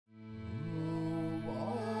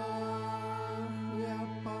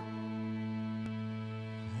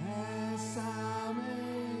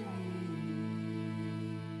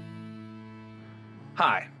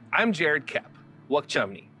Hi, I'm Jerad Koepp,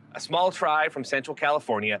 Wakchumni, a small tribe from Central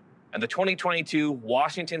California and the 2022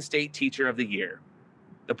 Washington State Teacher of the Year.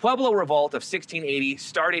 The Pueblo Revolt of 1680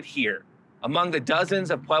 started here, among the dozens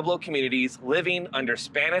of Pueblo communities living under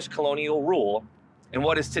Spanish colonial rule in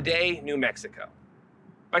what is today New Mexico.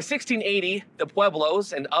 By 1680, the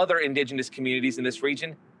Pueblos and other indigenous communities in this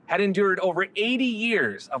region had endured over 80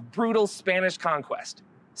 years of brutal Spanish conquest,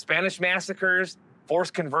 Spanish massacres,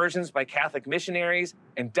 forced conversions by Catholic missionaries,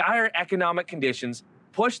 and dire economic conditions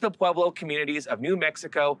pushed the Pueblo communities of New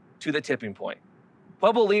Mexico to the tipping point.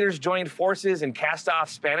 Pueblo leaders joined forces and cast off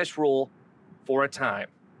Spanish rule for a time.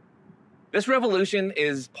 This revolution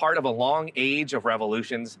is part of a long age of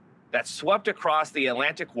revolutions that swept across the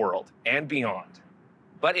Atlantic world and beyond.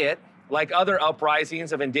 But it, like other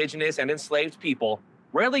uprisings of indigenous and enslaved people,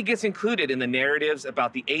 rarely gets included in the narratives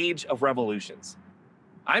about the age of revolutions.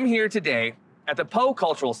 I'm here today at the Poe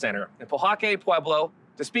Cultural Center in Pojoaque, Pueblo,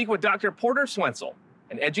 to speak with Dr. Porter Swentzell,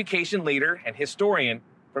 an education leader and historian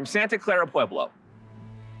from Santa Clara, Pueblo.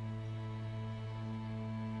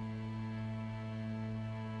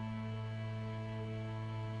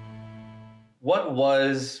 What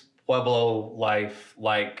was Pueblo life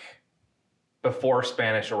like before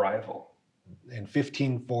Spanish arrival? In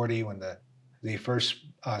 1540, when the first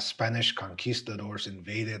Spanish conquistadors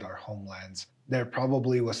invaded our homelands, there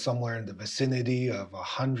probably was somewhere in the vicinity of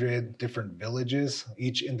 100 different villages,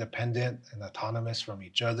 each independent and autonomous from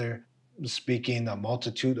each other, speaking a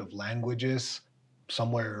multitude of languages,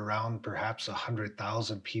 somewhere around perhaps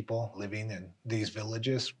 100,000 people living in these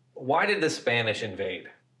villages. Why did the Spanish invade?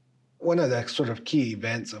 One of the sort of key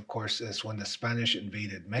events, of course, is when the Spanish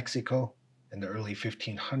invaded Mexico in the early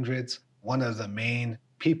 1500s. One of the main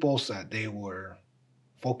peoples that they were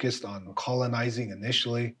focused on colonizing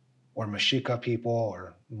initially were Mexica people,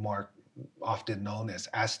 or more often known as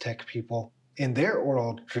Aztec people. In their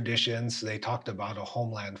oral traditions, they talked about a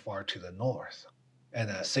homeland far to the north and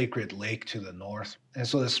a sacred lake to the north. And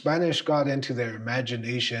so the Spanish got into their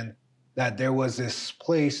imagination that there was this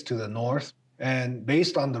place to the north, and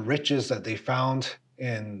based on the riches that they found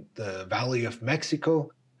in the Valley of Mexico,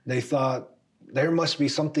 they thought there must be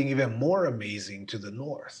something even more amazing to the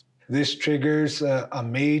north. This triggers a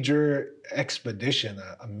major expedition,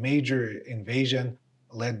 a major invasion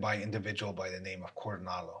led by an individual by the name of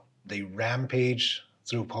Coronado. They rampage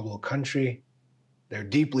through Pueblo country. They're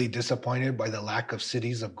deeply disappointed by the lack of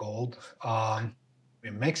cities of gold.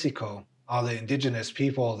 In Mexico, all the indigenous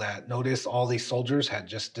people that noticed all these soldiers had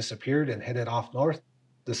just disappeared and headed off north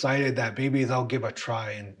decided that maybe they'll give a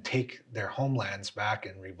try and take their homelands back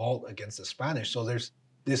and revolt against the Spanish. So there's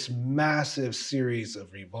this massive series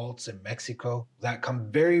of revolts in Mexico that come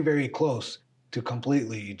very, very close to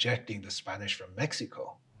completely ejecting the Spanish from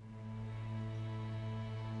Mexico.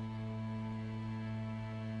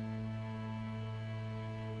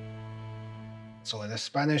 So when the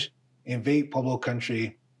Spanish invade Pueblo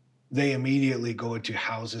country, they immediately go into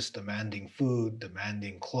houses demanding food,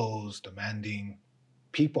 demanding clothes, demanding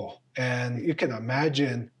people. And you can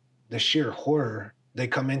imagine the sheer horror. They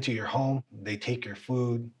come into your home, they take your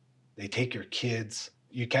food, they take your kids.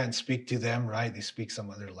 You can't speak to them, right? They speak some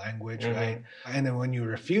other language, right? And then when you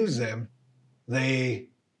refuse them, they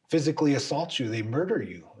physically assault you, they murder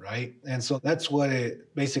you, right? And so that's what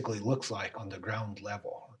it basically looks like on the ground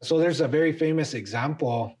level. So there's a very famous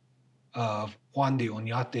example of Juan de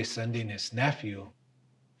Oñate sending his nephew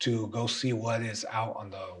to go see what is out on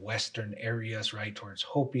the western areas, right, towards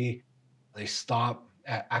Hopi. They stop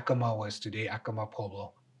at Acoma, was today Acoma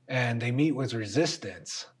Pueblo, and they meet with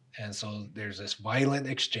resistance. And so there's this violent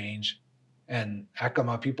exchange, and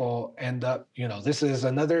Acoma people end up, this is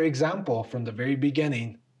another example from the very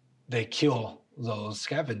beginning. They kill those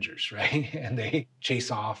scavengers, right? And they chase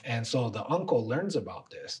off. And so the uncle learns about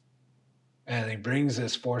this, and he brings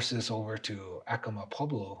his forces over to Acoma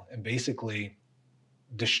Pueblo and basically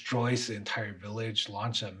destroys the entire village,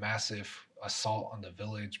 launches a massive assault on the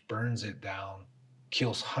village, burns it down,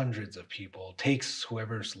 kills hundreds of people, takes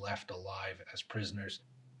whoever's left alive as prisoners,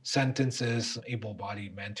 sentences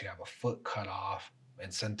able-bodied men to have a foot cut off,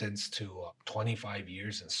 and sentenced to 25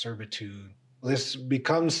 years in servitude. This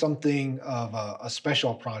becomes something of a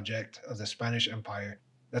special project of the Spanish Empire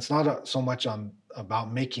that's not so much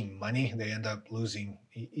about making money. They end up losing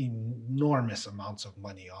enormous amounts of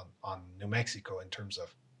money on New Mexico in terms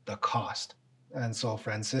of the cost. And so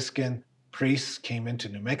Franciscan priests came into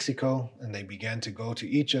New Mexico, and they began to go to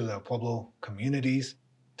each of the Pueblo communities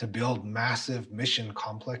to build massive mission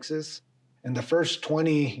complexes. In the first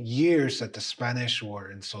 20 years that the Spanish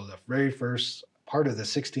were in, so the very first part of the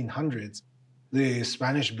 1600s, the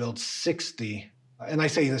Spanish built 60 And I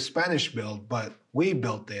say the Spanish built, but we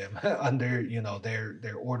built them under,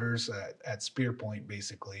 their orders at Spear Point,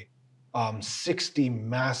 basically. 60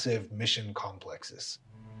 massive mission complexes.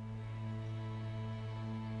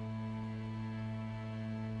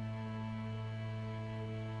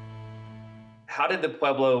 How did the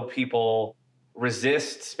Pueblo people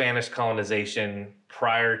resist Spanish colonization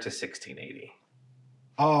prior to 1680?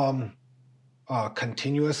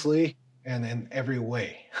 Continuously and in every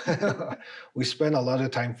way. We spent a lot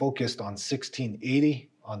of time focused on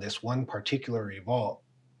 1680, on this one particular revolt.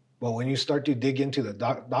 But when you start to dig into the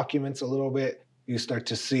documents a little bit, you start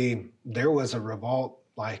to see there was a revolt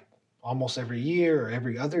like almost every year or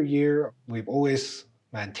every other year. We've always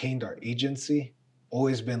maintained our agency,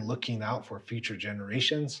 always been looking out for future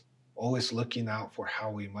generations, always looking out for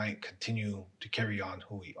how we might continue to carry on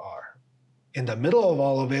who we are. In the middle of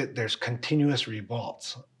all of it, there's continuous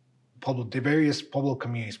revolts. The various Pueblo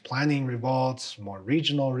communities planning revolts, more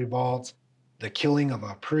regional revolts, the killing of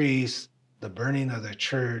a priest, the burning of the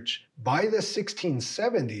church. By the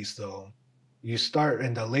 1670s, though, you start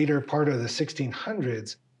in the later part of the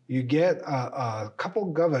 1600s, you get a couple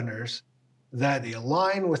governors that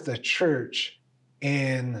align with the church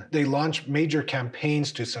and they launch major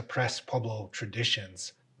campaigns to suppress Pueblo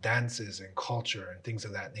traditions, dances and culture and things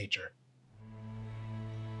of that nature.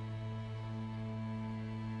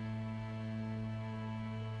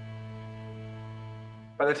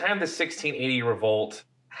 By the time the 1680 revolt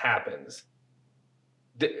happens,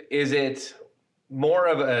 is it more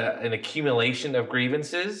of an accumulation of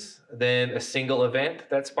grievances than a single event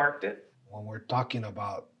that sparked it? When we're talking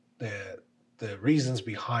about the reasons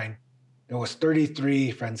behind, there was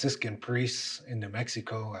 33 Franciscan priests in New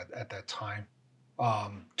Mexico at that time.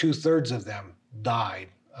 2/3 of them died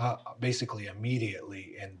basically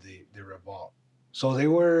immediately in the revolt. So they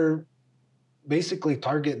were basically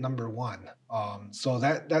target number one. So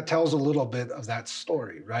that tells a little bit of that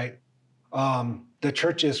story, right? The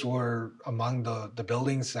churches were among the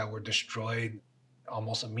buildings that were destroyed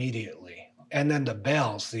almost immediately. And then the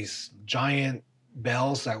bells, these giant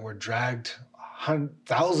bells that were dragged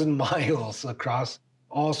 1,000 miles across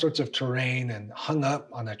all sorts of terrain and hung up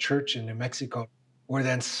on a church in New Mexico, were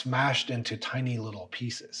then smashed into tiny little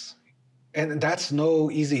pieces. And that's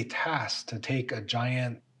no easy task to take a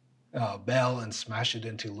giant bell and smash it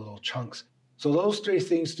into little chunks. So those three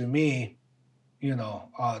things to me,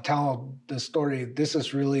 tell the story. This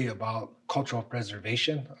is really about cultural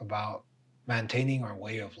preservation, about maintaining our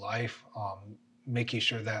way of life, making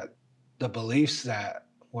sure that the beliefs that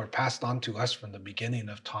were passed on to us from the beginning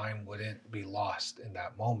of time wouldn't be lost in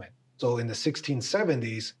that moment. So in the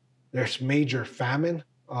 1670s, there's major famine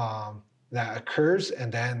that occurs,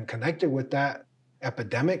 and then connected with that,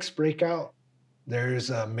 epidemics break out. There's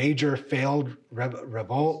a major failed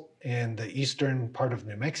revolt in the eastern part of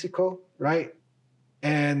New Mexico, right?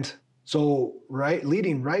 And so,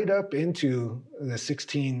 leading right up into the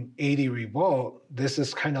 1680 revolt, this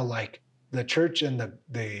is kind of like the church and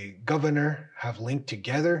the governor have linked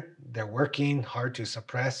together. They're working hard to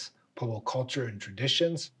suppress Pueblo culture and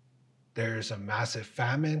traditions. There's a massive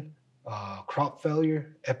famine, crop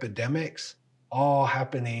failure, epidemics, all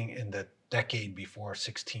happening in the decade before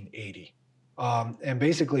 1680. And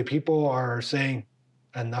basically, people are saying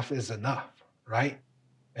enough is enough, right?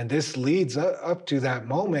 And this leads up to that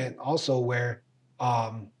moment also where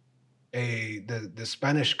the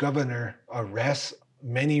Spanish governor arrests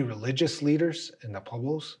many religious leaders in the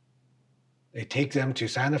Pueblos. They take them to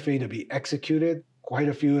Santa Fe to be executed. Quite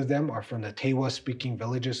a few of them are from the Tewa-speaking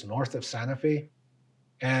villages north of Santa Fe.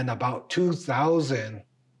 And about 2,000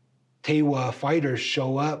 Tewa fighters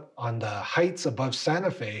show up on the heights above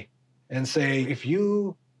Santa Fe and say, if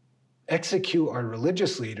you execute our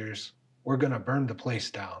religious leaders, we're going to burn the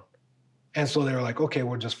place down. And so they're like, okay,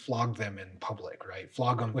 we'll just flog them in public, right?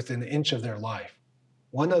 Flog them within an inch of their life.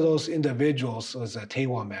 One of those individuals was a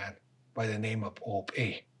Tewa man by the name of Ope.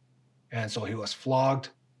 And so he was flogged.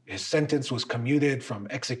 His sentence was commuted from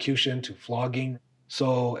execution to flogging.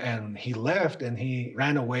 So, and he left and he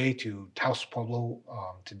ran away to Taos Pueblo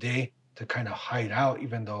today to kind of hide out,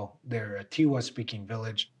 even though they're a Tewa-speaking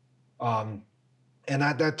village. And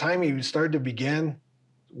at that time, he started to begin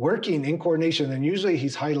working in coordination. And usually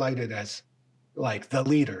he's highlighted as like the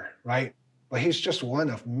leader, right? But he's just one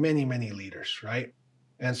of many, many leaders, right?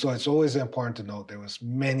 And so it's always important to note there was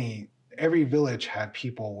every village had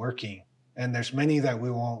people working, and there's many that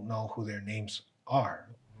we won't know who their names are.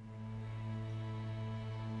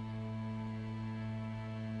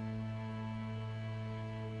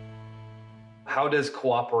 How does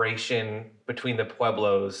cooperation between the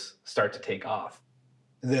Pueblos start to take off?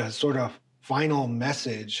 The sort of final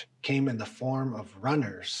message came in the form of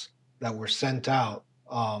runners that were sent out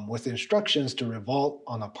with instructions to revolt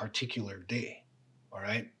on a particular day. All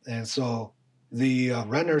right. And so the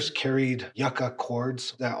runners carried yucca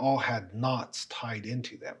cords that all had knots tied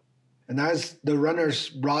into them. And as the runners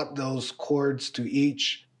brought those cords to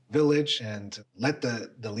each village and let the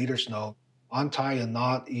leaders know, untie a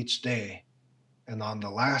knot each day. And on the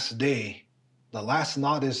last day, the last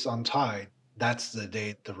knot is untied, that's the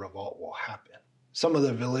day the revolt will happen. Some of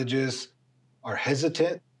the villages are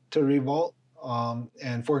hesitant to revolt,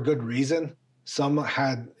 and for good reason. Some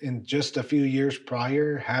had, in just a few years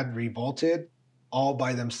prior, had revolted all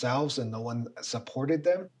by themselves and no one supported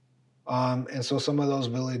them. And so some of those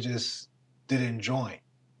villages didn't join.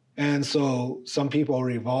 And so some people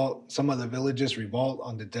revolt, some of the villages revolt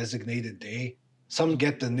on the designated day. Some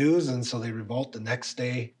get the news and so they revolt the next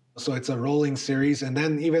day. So it's a rolling series. And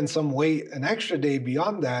then even some wait an extra day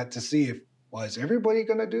beyond that to see if, well, is everybody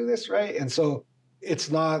going to do this, right? And so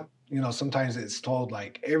it's not, sometimes it's told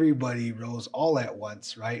like everybody rose all at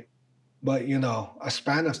once, right? But, a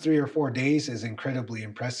span of 3 or 4 days is incredibly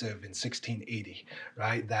impressive in 1680,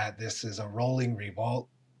 right? That this is a rolling revolt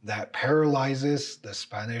that paralyzes the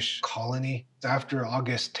Spanish colony. After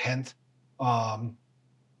August 10th,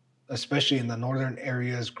 especially in the northern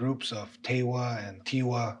areas, groups of Tewa and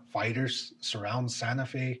Tiwa fighters surround Santa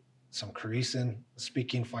Fe, some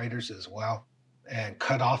Creeson-speaking fighters as well, and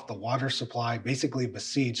cut off the water supply, basically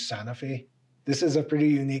besieged Santa Fe. This is a pretty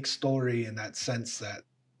unique story in that sense that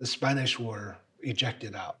the Spanish were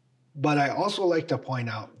ejected out. But I also like to point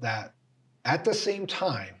out that at the same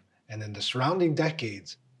time, and in the surrounding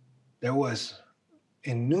decades, there was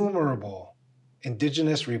innumerable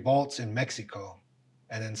indigenous revolts in Mexico.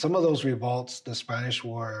 And in some of those revolts, the Spanish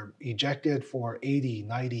were ejected for 80,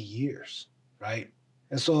 90 years, right?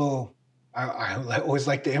 And so I always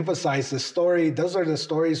like to emphasize the story. Those are the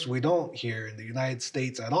stories we don't hear in the United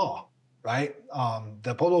States at all, right?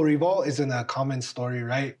 The Pueblo Revolt isn't a common story,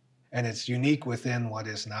 right? And it's unique within what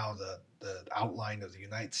is now the outline of the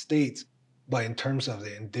United States. But in terms of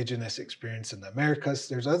the indigenous experience in the Americas,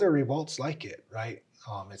 there's other revolts like it, right?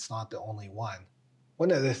 It's not the only one.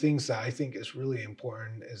 One of the things that I think is really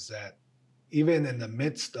important is that even in the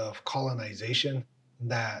midst of colonization,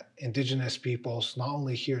 that indigenous peoples, not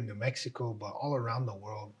only here in New Mexico, but all around the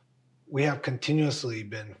world, we have continuously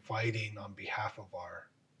been fighting on behalf of our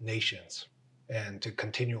nations and to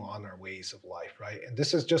continue on our ways of life, right? And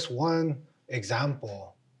this is just one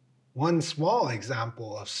example, one small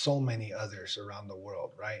example of so many others around the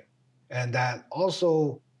world, right? And that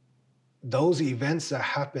also those events that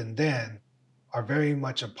happened then are very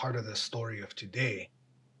much a part of the story of today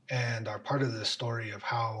and are part of the story of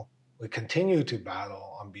how we continue to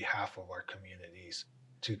battle on behalf of our communities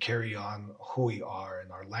to carry on who we are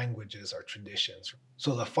and our languages, our traditions.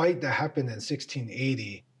 So the fight that happened in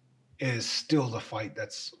 1680 is still the fight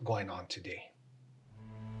that's going on today.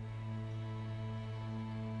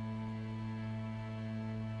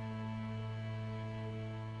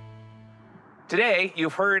 Today,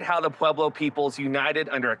 you've heard how the Pueblo peoples united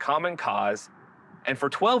under a common cause and for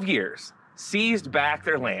 12 years seized back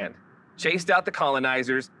their land, chased out the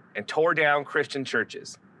colonizers, and tore down Christian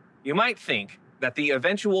churches. You might think that the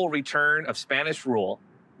eventual return of Spanish rule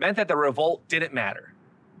meant that the revolt didn't matter.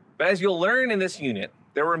 But as you'll learn in this unit,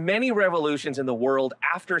 there were many revolutions in the world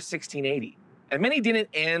after 1680, and many didn't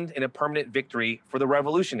end in a permanent victory for the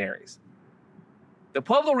revolutionaries. The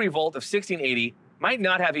Pueblo Revolt of 1680 might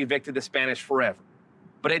not have evicted the Spanish forever,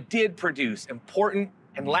 but it did produce important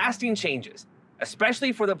and lasting changes,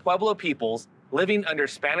 especially for the Pueblo peoples living under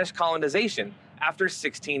Spanish colonization after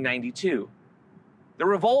 1692. The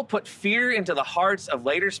revolt put fear into the hearts of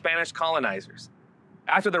later Spanish colonizers.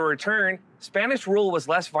 After the return, Spanish rule was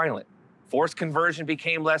less violent, forced conversion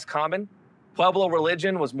became less common, Pueblo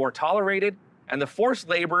religion was more tolerated, and the forced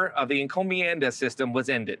labor of the encomienda system was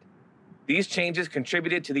ended. These changes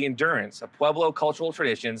contributed to the endurance of Pueblo cultural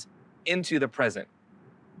traditions into the present.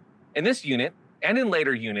 In this unit, and in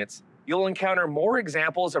later units, you'll encounter more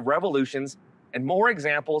examples of revolutions and more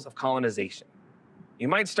examples of colonization. You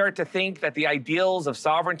might start to think that the ideals of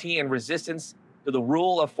sovereignty and resistance to the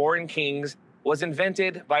rule of foreign kings was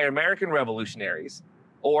invented by American revolutionaries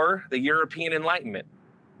or the European Enlightenment.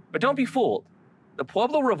 But don't be fooled. The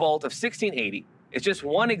Pueblo Revolt of 1680 is just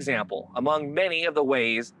one example among many of the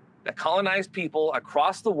ways that colonized people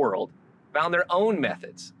across the world found their own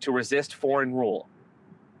methods to resist foreign rule.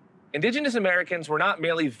 Indigenous Americans were not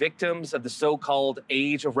merely victims of the so-called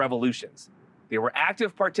Age of Revolutions. They were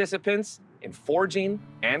active participants in forging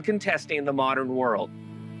and contesting the modern world.